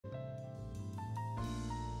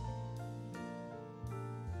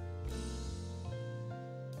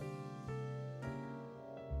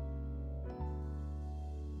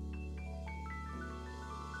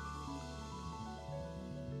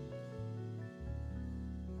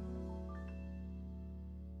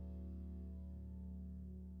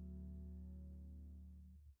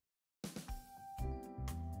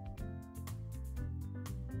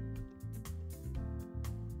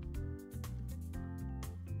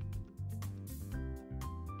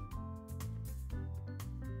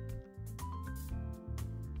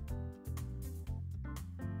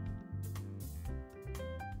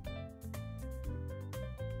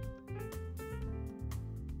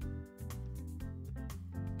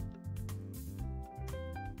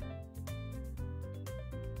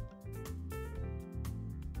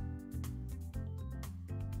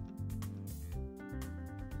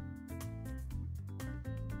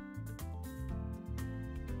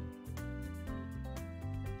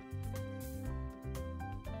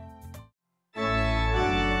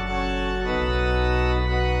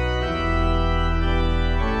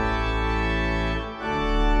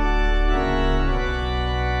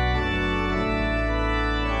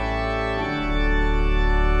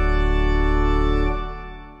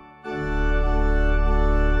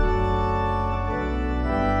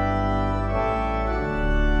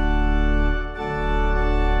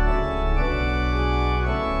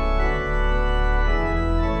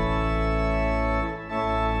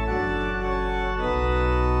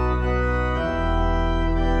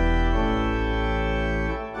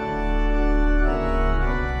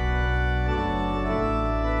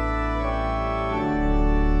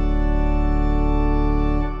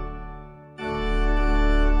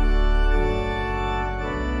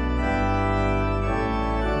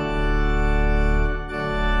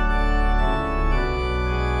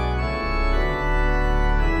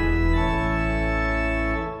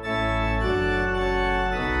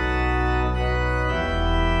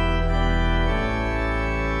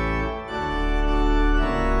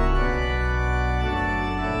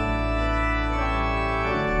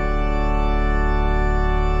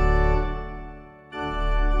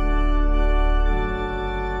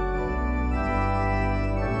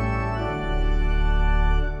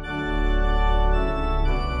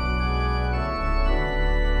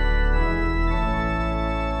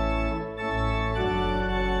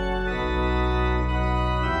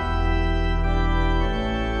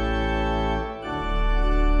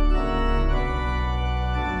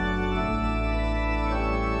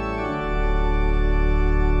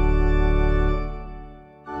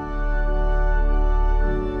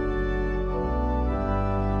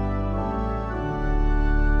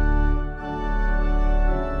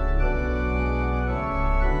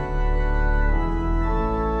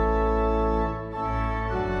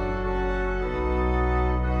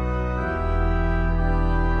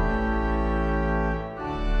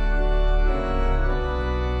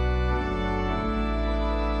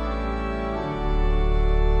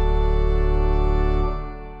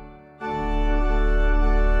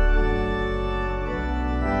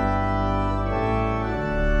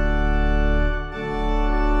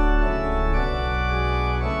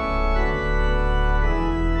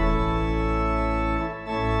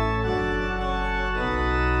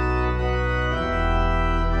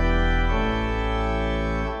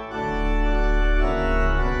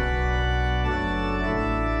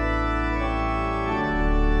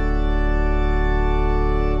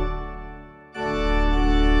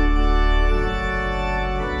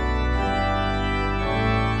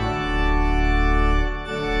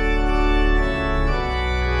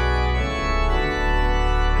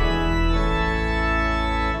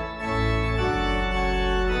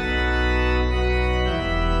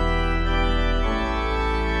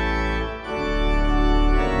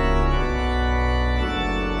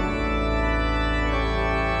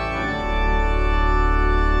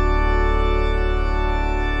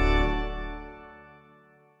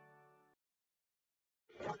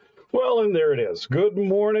Well, and there it is. Good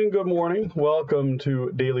morning, good morning. Welcome to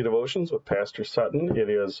Daily Devotions with Pastor Sutton. It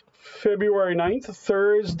is February 9th,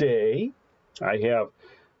 Thursday. I have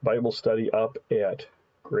Bible study up at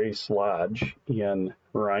Grace Lodge in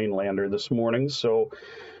Rhinelander this morning, so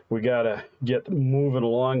we got to get moving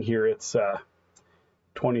along here. It's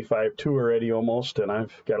 25 to already almost, and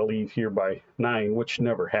I've got to leave here by 9, which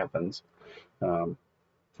never happens.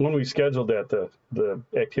 When we scheduled that, the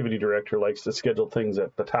activity director likes to schedule things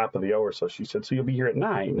at the top of the hour. So she said, so you'll be here at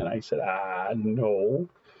 9. And I said, no.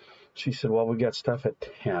 She said, well, we got stuff at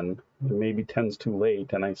 10. Maybe 10's too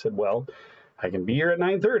late. And I said, well, I can be here at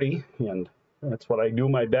 9:30. And that's what I do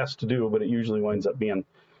my best to do. But it usually winds up being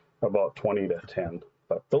about 20 to 10.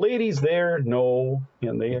 But the ladies there know,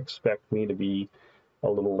 and they expect me to be a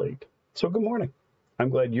little late. So good morning. I'm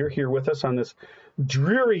glad you're here with us on this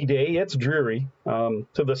dreary day. It's dreary. To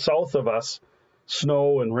the south of us,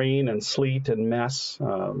 snow and rain and sleet and mess.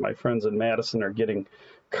 My friends in Madison are getting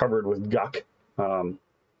covered with guck. I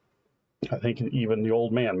think even the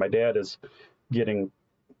old man, my dad, is getting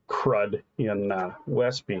crud in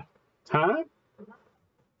Westby. Huh?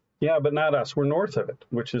 Yeah, but not us. We're north of it,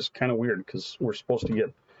 which is kind of weird because we're supposed to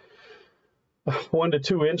get 1 to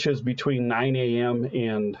 2 inches between 9 a.m.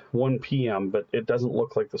 and 1 p.m., but it doesn't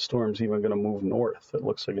look like the storm's even going to move north. It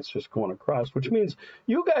looks like it's just going across, which means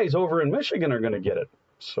you guys over in Michigan are going to get it.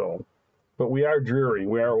 So, but we are dreary.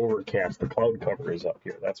 We are overcast. The cloud cover is up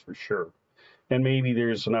here, that's for sure. And maybe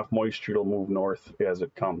there's enough moisture to move north as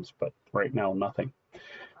it comes, but right now, nothing,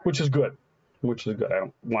 which is good. I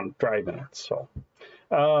don't want to drive in it, so.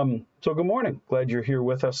 So good morning. Glad you're here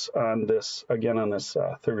with us on this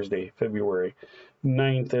Thursday, February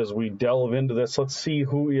 9th, as we delve into this. Let's see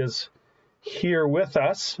who is here with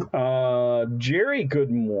us. Jerry,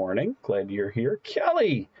 good morning. Glad you're here.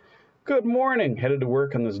 Kelly, good morning. Headed to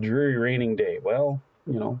work on this dreary raining day. Well,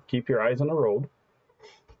 keep your eyes on the road.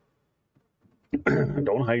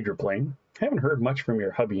 Don't hydroplane. Haven't heard much from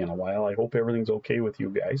your hubby in a while. I hope everything's okay with you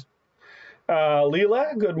guys.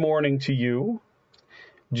 Leela, good morning to you.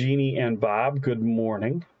 Jeannie and Bob, good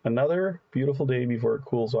morning. Another beautiful day before it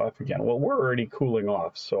cools off again. Well, we're already cooling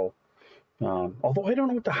off, so although I don't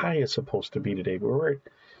know what the high is supposed to be today, but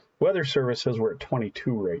Weather Service says we're at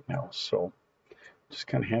 22 right now, so just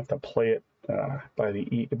kind of have to play it by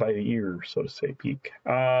the ear, so to say, peak.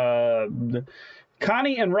 Connie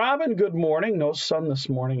and Robin, good morning. No sun this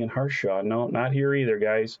morning in Harshaw. No, not here either,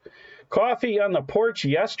 guys. Coffee on the porch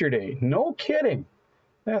yesterday. No kidding.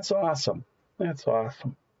 That's awesome.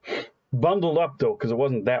 Bundled up, though, because it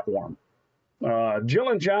wasn't that warm. Jill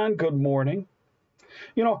and John, good morning.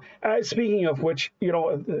 Speaking of which,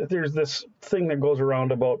 there's this thing that goes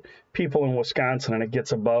around about people in Wisconsin, and it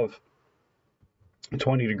gets above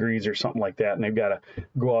 20 degrees or something like that, and they've got to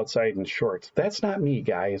go outside in shorts. That's not me,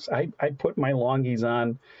 guys. I put my longies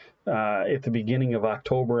on at the beginning of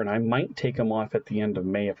October, and I might take them off at the end of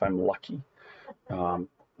May if I'm lucky. I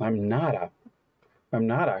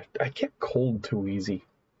get cold too easy.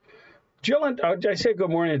 I said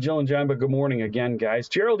good morning to Jill and John, but good morning again, guys.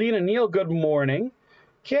 Geraldine and Neil, good morning.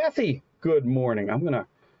 Kathy, good morning. I'm going to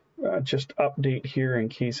just update here in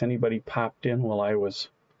case anybody popped in while I was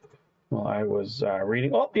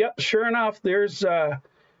reading. Oh, yep, sure enough, there's Ann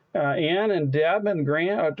and Deb and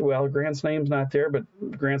Grant. Well, Grant's name's not there, but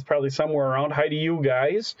Grant's probably somewhere around. Hi to you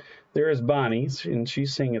guys. There is Bonnie, and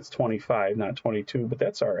she's saying it's 25, not 22, but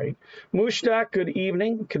that's all right. Mushtaq, good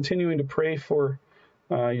evening. Continuing to pray for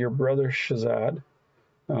your brother Shazad.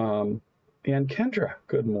 And Kendra,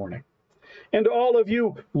 good morning. And to all of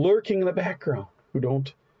you lurking in the background who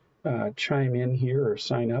don't chime in here or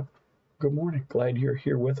sign up, good morning. Glad you're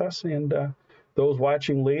here with us. And those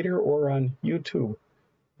watching later or on YouTube,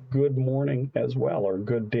 good morning as well, or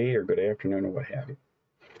good day or good afternoon or what have you.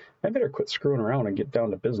 I better quit screwing around and get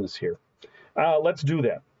down to business here. Let's do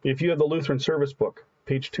that. If you have the Lutheran Service Book,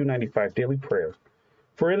 page 295, Daily Prayer.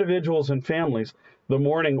 For individuals and families, the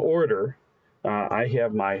morning order, I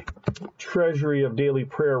have my treasury of daily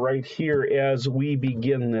prayer right here as we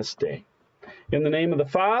begin this day. In the name of the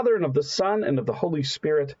Father, and of the Son, and of the Holy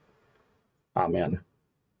Spirit. Amen.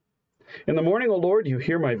 In the morning, O Lord, you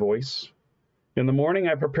hear my voice. In the morning,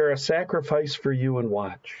 I prepare a sacrifice for you and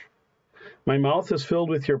watch. My mouth is filled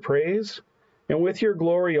with your praise, and with your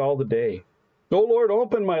glory all the day. O Lord,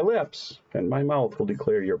 open my lips, and my mouth will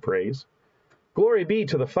declare your praise. Glory be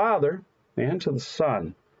to the Father, and to the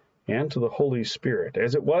Son, and to the Holy Spirit,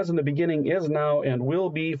 as it was in the beginning, is now, and will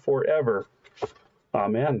be forever.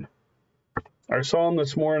 Amen. Our psalm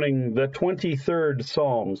this morning, the 23rd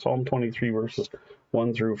Psalm, Psalm 23, verses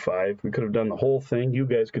 1 through 5. We could have done the whole thing. You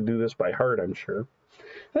guys could do this by heart, I'm sure.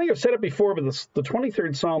 I think I've said it before, but the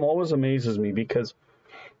 23rd Psalm always amazes me because,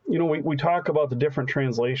 we talk about the different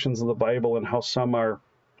translations of the Bible and how some are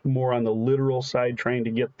more on the literal side, trying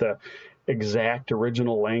to get the exact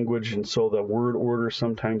original language, and so the word order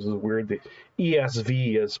sometimes is weird. The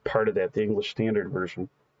ESV is part of that, the English Standard Version.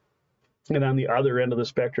 And on the other end of the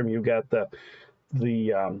spectrum, you've got the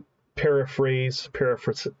paraphrase. I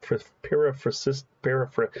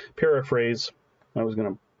was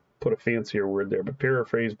going to put a fancier word there, but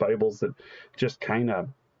paraphrase Bibles that just kind of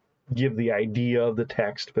give the idea of the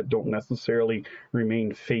text, but don't necessarily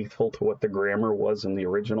remain faithful to what the grammar was in the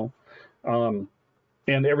original.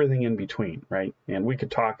 And everything in between, right? And we could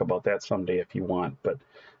talk about that someday if you want, but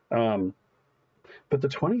the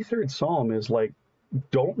 23rd Psalm is like,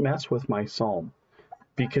 don't mess with my psalm,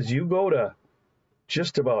 because you go to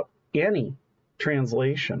just about any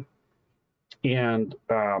translation, and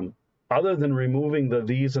other than removing the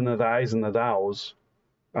these and the thys and the thous,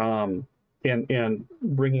 and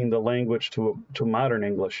bringing the language to modern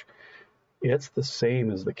English, it's the same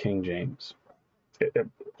as the King James.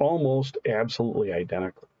 Almost absolutely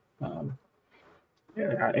identical.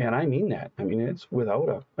 And I mean that. I mean, it's without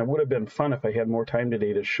a... It would have been fun if I had more time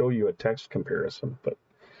today to show you a text comparison.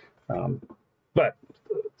 But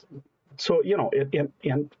so,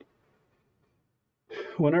 and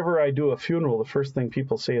whenever I do a funeral, the first thing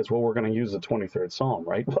people say is, well, we're going to use the 23rd Psalm,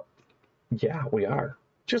 right? Well, yeah, we are.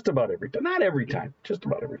 Just about every time. Not every time. Just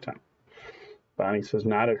about every time. Bonnie says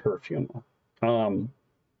not at her funeral. All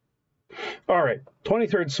right,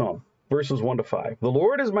 23rd Psalm, verses 1 to 5. The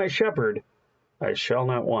Lord is my shepherd, I shall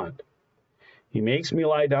not want. He makes me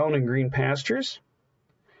lie down in green pastures.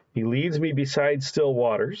 He leads me beside still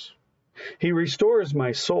waters. He restores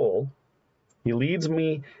my soul. He leads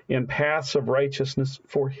me in paths of righteousness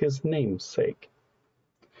for his name's sake.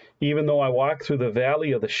 Even though I walk through the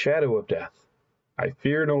valley of the shadow of death, I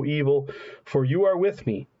fear no evil, for you are with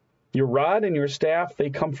me. Your rod and your staff, they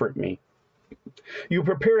comfort me. You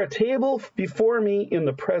prepare a table before me in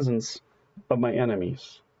the presence of my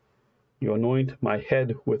enemies. You anoint my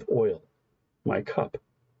head with oil. My cup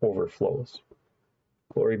overflows.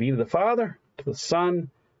 Glory be to the Father, to the Son,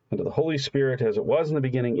 and to the Holy Spirit, as it was in the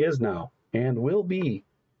beginning, is now, and will be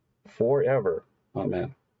forever.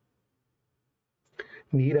 Amen.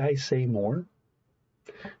 Need I say more?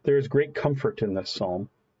 There is great comfort in this psalm.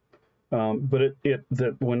 But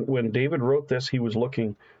when David wrote this, he was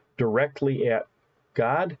looking directly at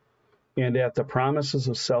God and at the promises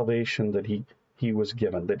of salvation that he was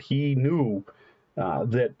given, that he knew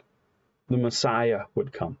that the Messiah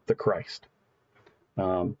would come, the Christ.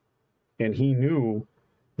 And he knew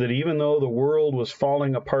that even though the world was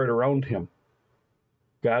falling apart around him,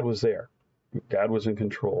 God was there. God was in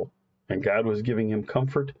control. And God was giving him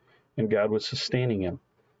comfort, and God was sustaining him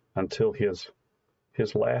until his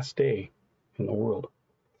last day in the world.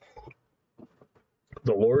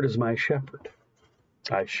 The Lord is my shepherd.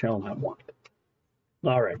 I shall not want.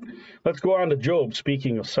 All right, let's go on to Job,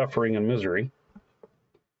 speaking of suffering and misery.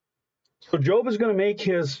 So Job is going to make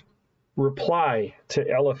his reply to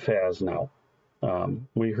Eliphaz now.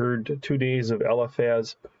 We heard 2 days of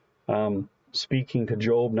Eliphaz speaking to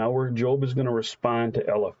Job. Now Job is going to respond to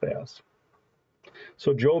Eliphaz.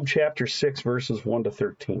 So Job chapter 6, verses 1 to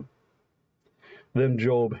 13. Then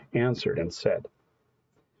Job answered and said,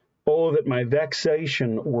 "Oh, that my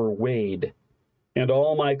vexation were weighed, and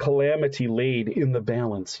all my calamity laid in the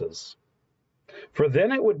balances. For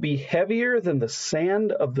then it would be heavier than the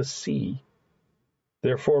sand of the sea.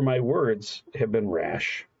 Therefore my words have been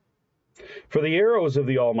rash. For the arrows of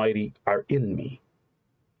the Almighty are in me.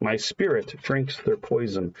 My spirit drinks their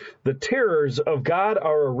poison. The terrors of God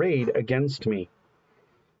are arrayed against me.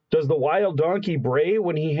 Does the wild donkey bray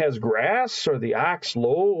when he has grass, or the ox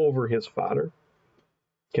low over his fodder?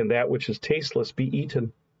 Can that which is tasteless be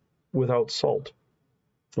eaten without salt?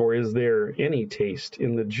 Or is there any taste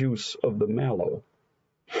in the juice of the mallow?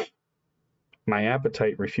 My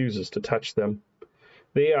appetite refuses to touch them.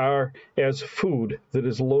 They are as food that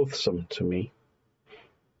is loathsome to me.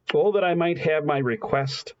 Oh, that I might have my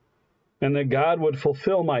request, and that God would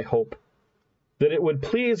fulfill my hope, that it would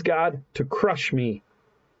please God to crush me,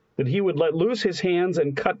 that he would let loose his hands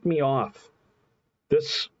and cut me off.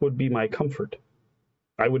 This would be my comfort.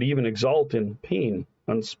 I would even exult in pain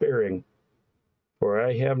unsparing, for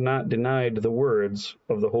I have not denied the words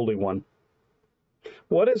of the Holy One.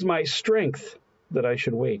 What is my strength that I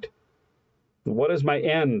should wait? What is my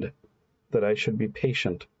end that I should be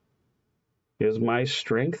patient? Is my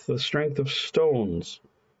strength the strength of stones,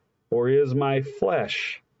 or is my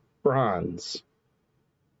flesh bronze?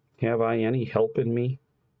 Have I any help in me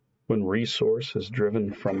when resource is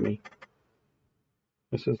driven from me?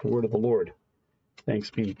 This is the word of the Lord. Thanks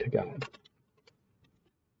be to God.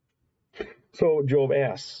 So Job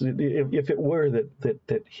asks, if it were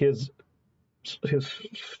that his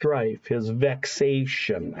strife, his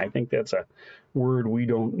vexation, I think that's a word we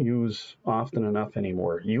don't use often enough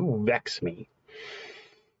anymore. You vex me.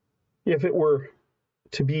 If it were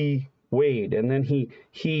to be weighed, and then he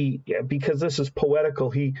because this is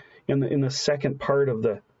poetical, he in the second part of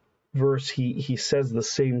the verse he says the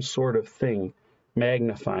same sort of thing,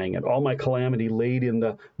 magnifying it. All my calamity laid in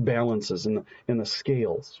the balances, in the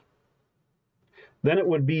scales. Then it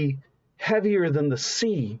would be heavier than the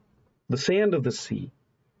sea, the sand of the sea.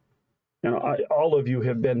 And all of you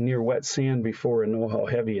have been near wet sand before and know how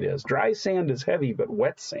heavy it is. Dry sand is heavy, but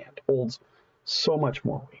wet sand holds so much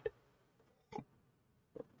more weight.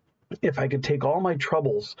 If I could take all my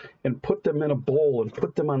troubles and put them in a bowl and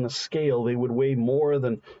put them on the scale, they would weigh more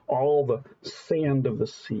than all the sand of the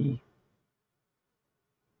sea.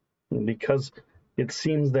 And because it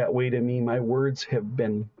seems that way to me, my words have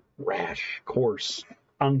been rash, coarse,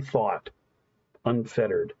 unthought,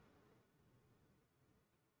 unfettered.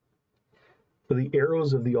 For the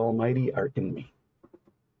arrows of the Almighty are in me.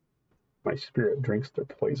 My spirit drinks their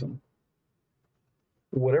poison.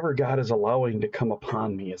 Whatever God is allowing to come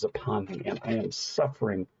upon me is upon me, and I am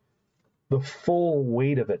suffering the full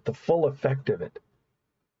weight of it, the full effect of it.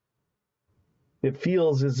 It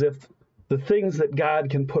feels as if the things that God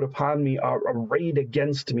can put upon me are arrayed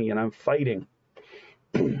against me, and I'm fighting.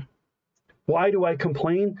 Why do I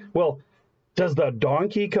complain? Well, does the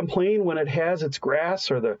donkey complain when it has its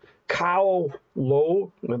grass, or the cow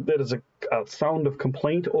low? That is a sound of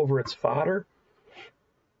complaint over its fodder.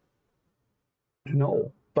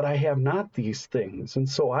 No, but I have not these things, and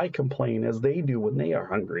so I complain as they do when they are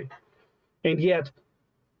hungry. And yet,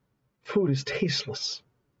 food is tasteless.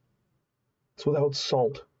 It's without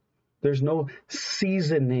salt. There's no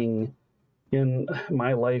seasoning in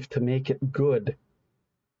my life to make it good.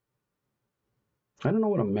 I don't know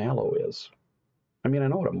what a mallow is. I mean, I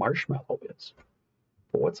know what a marshmallow is,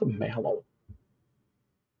 but what's a mallow?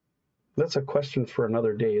 That's a question for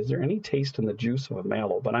another day. Is there any taste in the juice of a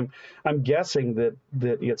mallow? But I'm guessing that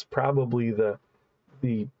it's probably the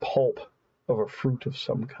pulp of a fruit of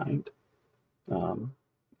some kind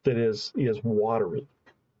that is watery.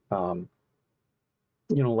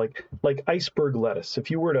 Like iceberg lettuce.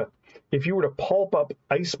 If you were to pulp up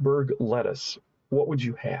iceberg lettuce, what would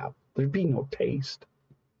you have? There'd be no taste.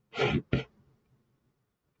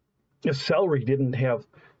 If celery didn't have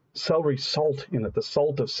celery salt in it, the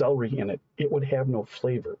salt of celery in it, it would have no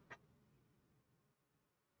flavor.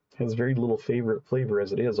 It has very little flavor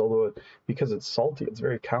as it is, although because it's salty, it's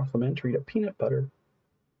very complementary to peanut butter.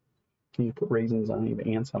 And you put raisins on it, you have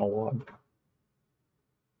ants on a log.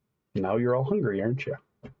 Now you're all hungry, aren't you?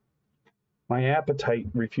 My appetite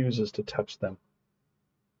refuses to touch them.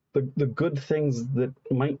 The good things that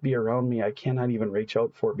might be around me, I cannot even reach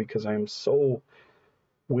out for because I am so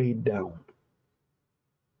weighed down.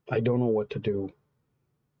 I don't know what to do.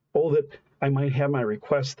 Oh, that I might have my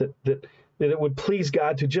request that it would please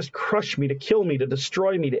God to just crush me, to kill me, to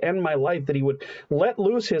destroy me, to end my life, that he would let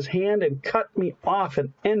loose his hand and cut me off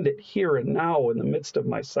and end it here and now in the midst of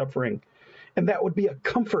my suffering. And that would be a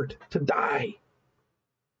comfort to die.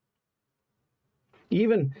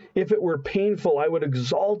 Even if it were painful, I would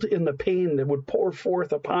exult in the pain that would pour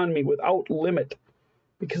forth upon me without limit,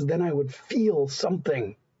 because then I would feel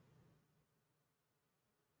something.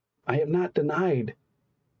 I have not denied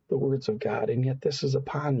the words of God, and yet this is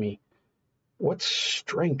upon me. What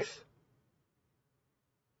strength?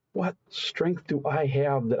 What strength do I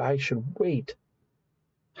have that I should wait?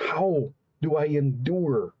 How do I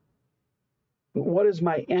endure? What is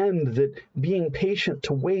my end that being patient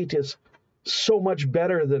to wait is so much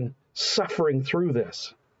better than suffering through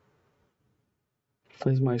this?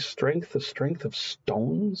 Is my strength the strength of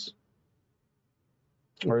stones?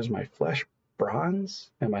 Or is my flesh bronze?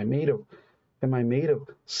 Am I made of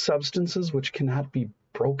substances which cannot be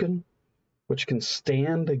broken, which can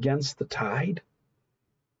stand against the tide,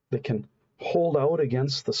 that can hold out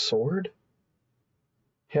against the sword?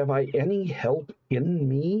 Have I any help in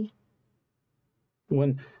me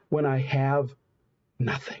when I have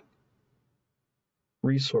nothing?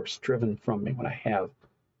 Resource driven from me when I have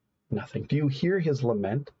nothing. Do you hear his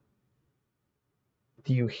lament?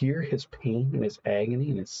 Do you hear his pain and his agony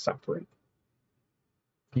and his suffering?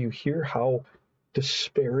 Do you hear how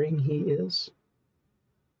despairing he is?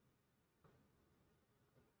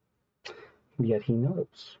 And yet he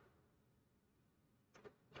knows.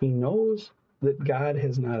 He knows that God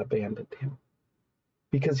has not abandoned him,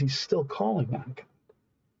 because he's still calling on God.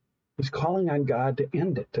 He's calling on God to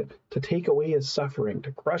end it, to take away his suffering,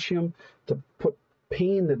 to crush him, to put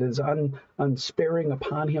pain that is unsparing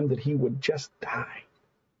upon him, that he would just die.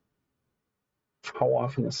 How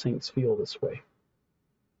often the saints feel this way.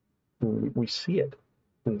 We see it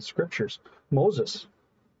in the scriptures. Moses,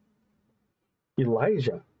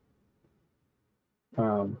 Elijah,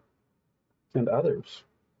 and others.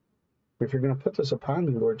 If you're going to put this upon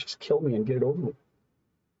me, Lord, just kill me and get it over with.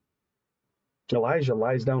 Elijah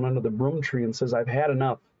lies down under the broom tree and says, I've had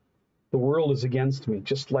enough. The world is against me.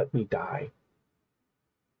 Just let me die.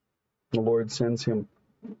 The Lord sends him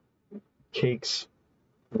cakes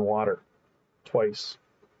and water twice.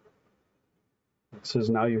 He says,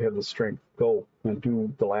 now you have the strength. Go and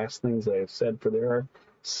do the last things I have said, for there are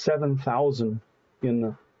 7,000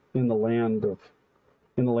 in the land who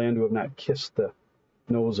have not kissed the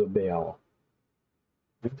nose of Baal.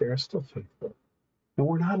 But they are still faithful. And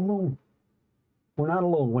we're not alone. We're not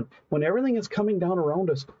alone. When everything is coming down around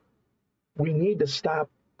us, we need to stop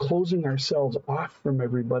closing ourselves off from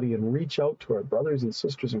everybody and reach out to our brothers and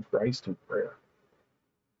sisters in Christ in prayer.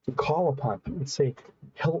 And call upon them and say,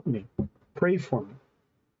 help me. Pray for me.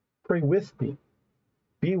 Pray with me.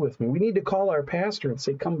 Be with me. We need to call our pastor and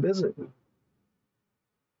say, come visit me.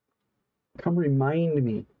 Come remind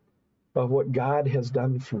me of what God has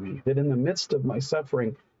done for me. That in the midst of my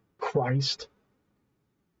suffering, Christ.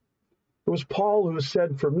 It was Paul who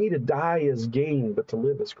said, for me to die is gain, but to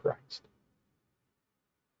live is Christ.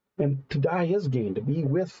 And to die is gain. To be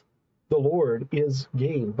with the Lord is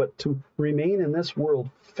gain. But to remain in this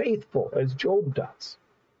world faithful, as Job does,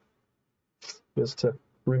 is to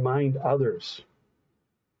remind others,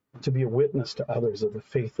 to be a witness to others of the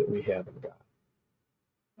faith that we have in God.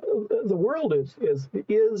 The world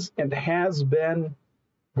is and has been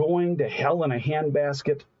going to hell in a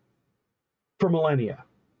handbasket for millennia.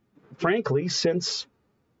 Frankly, since,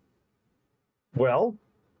 well,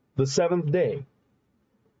 the seventh day.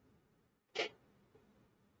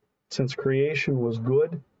 Since creation was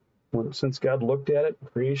good, since God looked at it,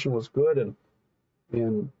 creation was good,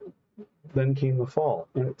 and then came the fall.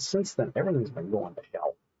 And since then, everything's been going to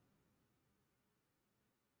hell.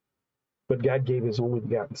 But God gave his only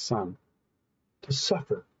begotten Son to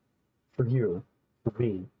suffer for you, for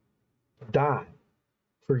me, to die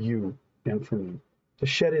for you and for me, to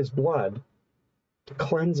shed his blood, to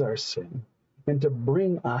cleanse our sin, and to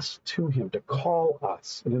bring us to him, to call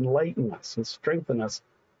us and enlighten us and strengthen us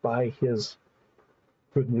by his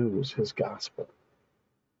good news, his gospel,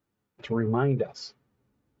 to remind us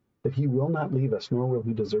that he will not leave us, nor will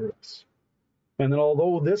he desert us. And that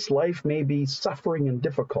although this life may be suffering and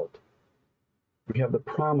difficult, we have the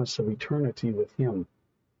promise of eternity with him,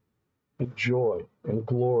 and joy and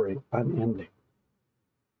glory unending.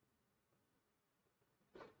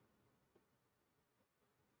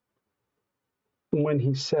 When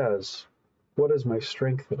he says, what is my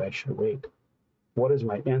strength that I should wait? What is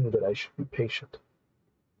my end that I should be patient?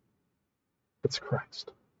 It's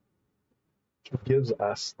Christ. He gives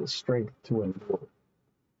us the strength to endure.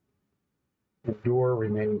 Endure,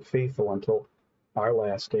 remaining faithful until our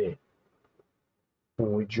last day,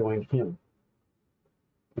 when we join him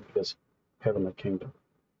in his heavenly kingdom.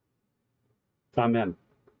 Amen.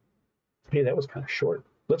 Hey, that was kind of short.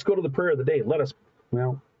 Let's go to the prayer of the day. Now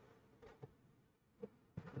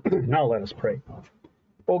let us pray.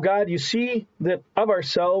 O God, you see that of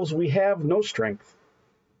ourselves we have no strength.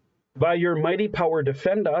 By your mighty power,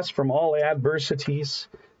 defend us from all adversities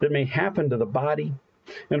that may happen to the body,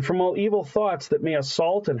 and from all evil thoughts that may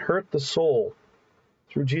assault and hurt the soul.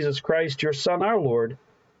 Through Jesus Christ, your Son, our Lord,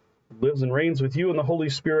 who lives and reigns with you in the Holy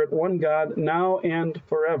Spirit, one God, now and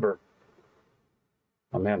forever.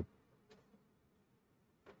 Amen.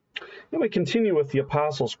 Then we continue with the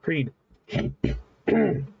Apostles' Creed.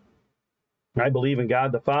 I believe in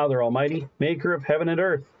God the Father Almighty, maker of heaven and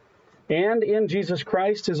earth, and in Jesus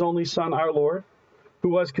Christ, his only Son, our Lord, who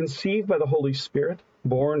was conceived by the Holy Spirit,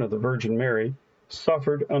 born of the Virgin Mary,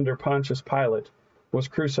 suffered under Pontius Pilate, was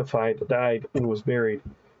crucified, died, and was buried.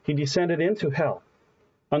 He descended into hell.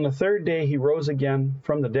 On the third day he rose again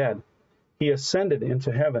from the dead. He ascended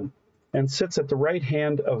into heaven, and sits at the right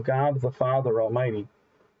hand of God the Father Almighty.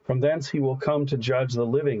 From thence he will come to judge the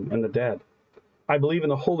living and the dead. I believe in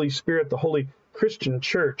the Holy Spirit, the holy Christian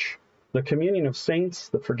Church, the communion of saints,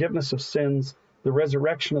 the forgiveness of sins, the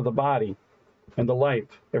resurrection of the body, and the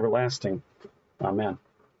life everlasting. Amen.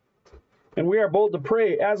 And we are bold to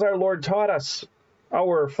pray, as our Lord taught us,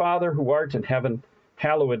 Our Father, who art in heaven,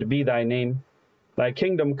 hallowed be thy name. Thy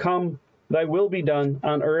kingdom come, thy will be done,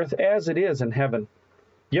 on earth as it is in heaven.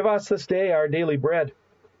 Give us this day our daily bread,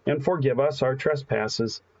 and forgive us our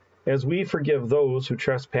trespasses, as we forgive those who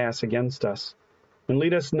trespass against us. And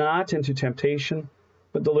lead us not into temptation,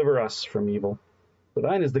 but deliver us from evil. For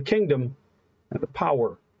thine is the kingdom, and the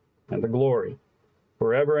power, and the glory,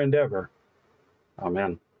 forever and ever.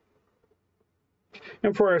 Amen.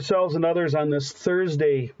 And for ourselves and others on this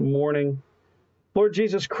Thursday morning, Lord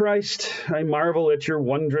Jesus Christ, I marvel at your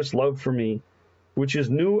wondrous love for me, which is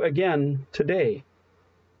new again today.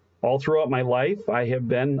 All throughout my life, I have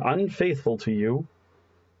been unfaithful to you.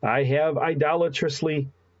 I have idolatrously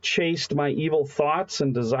chased my evil thoughts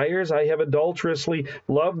and desires. I have adulterously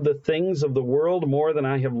loved the things of the world more than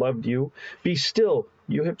I have loved you. Be still,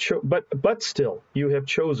 you have but still you have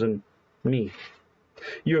chosen me.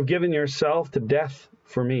 You have given yourself to death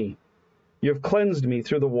for me. You have cleansed me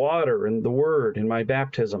through the water and the word in my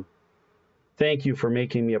baptism. Thank you for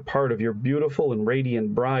making me a part of your beautiful and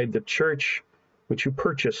radiant bride, the church, which you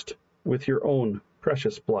purchased with your own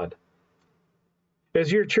precious blood.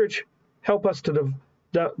 As your church, help us to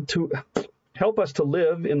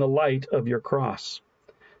live in the light of your cross.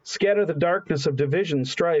 Scatter the darkness of division,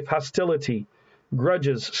 strife, hostility,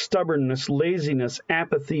 grudges, stubbornness, laziness,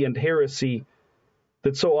 apathy, and heresy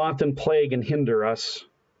that so often plague and hinder us.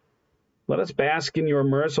 Let us bask in your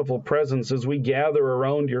merciful presence as we gather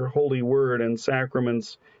around your holy word and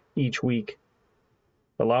sacraments each week.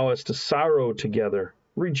 Allow us to sorrow together,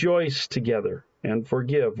 rejoice together, and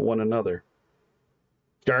forgive one another.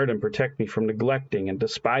 Guard and protect me from neglecting and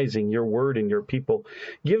despising your word and your people.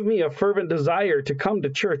 Give me a fervent desire to come to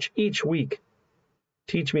church each week.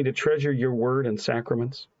 Teach me to treasure your word and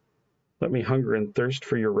sacraments. Let me hunger and thirst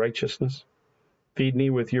for your righteousness. Feed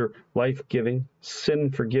me with your life-giving,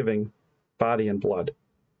 sin-forgiving body and blood.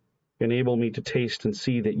 Enable me to taste and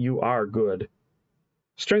see that you are good.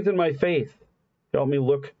 Strengthen my faith. Help me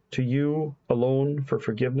look to you alone for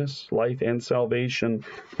forgiveness, life, and salvation.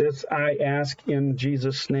 This I ask in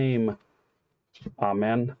Jesus' name.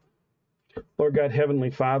 Amen. Lord God, Heavenly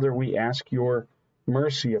Father, we ask your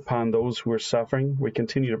mercy upon those who are suffering. We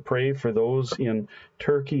continue to pray for those in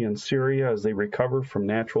Turkey and Syria as they recover from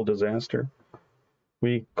natural disaster.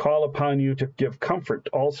 We call upon you to give comfort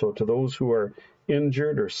also to those who are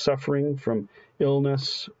injured or suffering from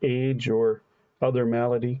illness, age, or other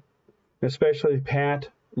malady, especially Pat,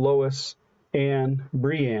 Lois, Anne,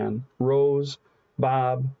 Brianne, Rose,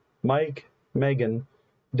 Bob, Mike, Megan,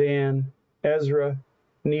 Dan, Ezra,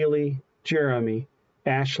 Neely, Jeremy,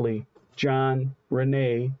 Ashley, John,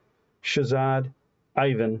 Renee, Shazad,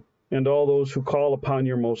 Ivan, and all those who call upon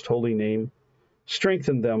your most holy name.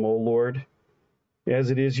 Strengthen them, O Lord.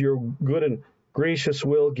 As it is your good and gracious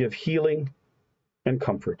will, give healing and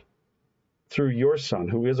comfort through your Son,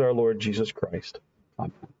 who is our Lord Jesus Christ.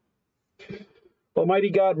 Amen.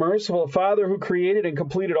 Almighty God, merciful Father, who created and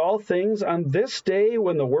completed all things, on this day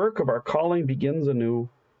when the work of our calling begins anew,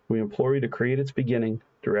 we implore you to create its beginning,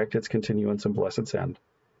 direct its continuance, and bless its end,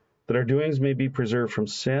 that our doings may be preserved from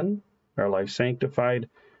sin, our life sanctified,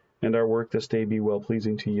 and our work this day be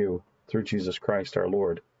well-pleasing to you, through Jesus Christ our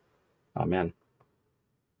Lord. Amen.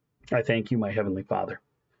 I thank you, my Heavenly Father,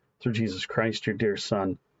 through Jesus Christ, your dear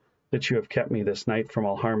Son, that you have kept me this night from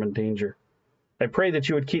all harm and danger. I pray that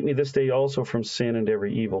you would keep me this day also from sin and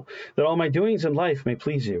every evil, that all my doings in life may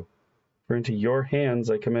please you. For into your hands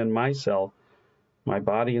I commend myself, my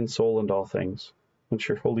body and soul, and all things. Let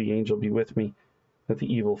your holy angel be with me, that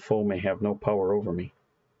the evil foe may have no power over me.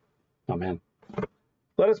 Amen.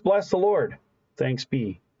 Let us bless the Lord. Thanks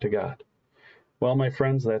be to God. Well, my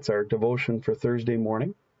friends, that's our devotion for Thursday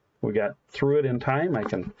morning. We got through it in time. I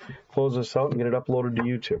can close this out and get it uploaded to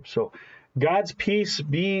YouTube. So God's peace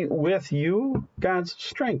be with you. God's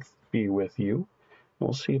strength be with you.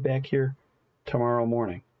 We'll see you back here tomorrow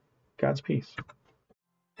morning. God's peace.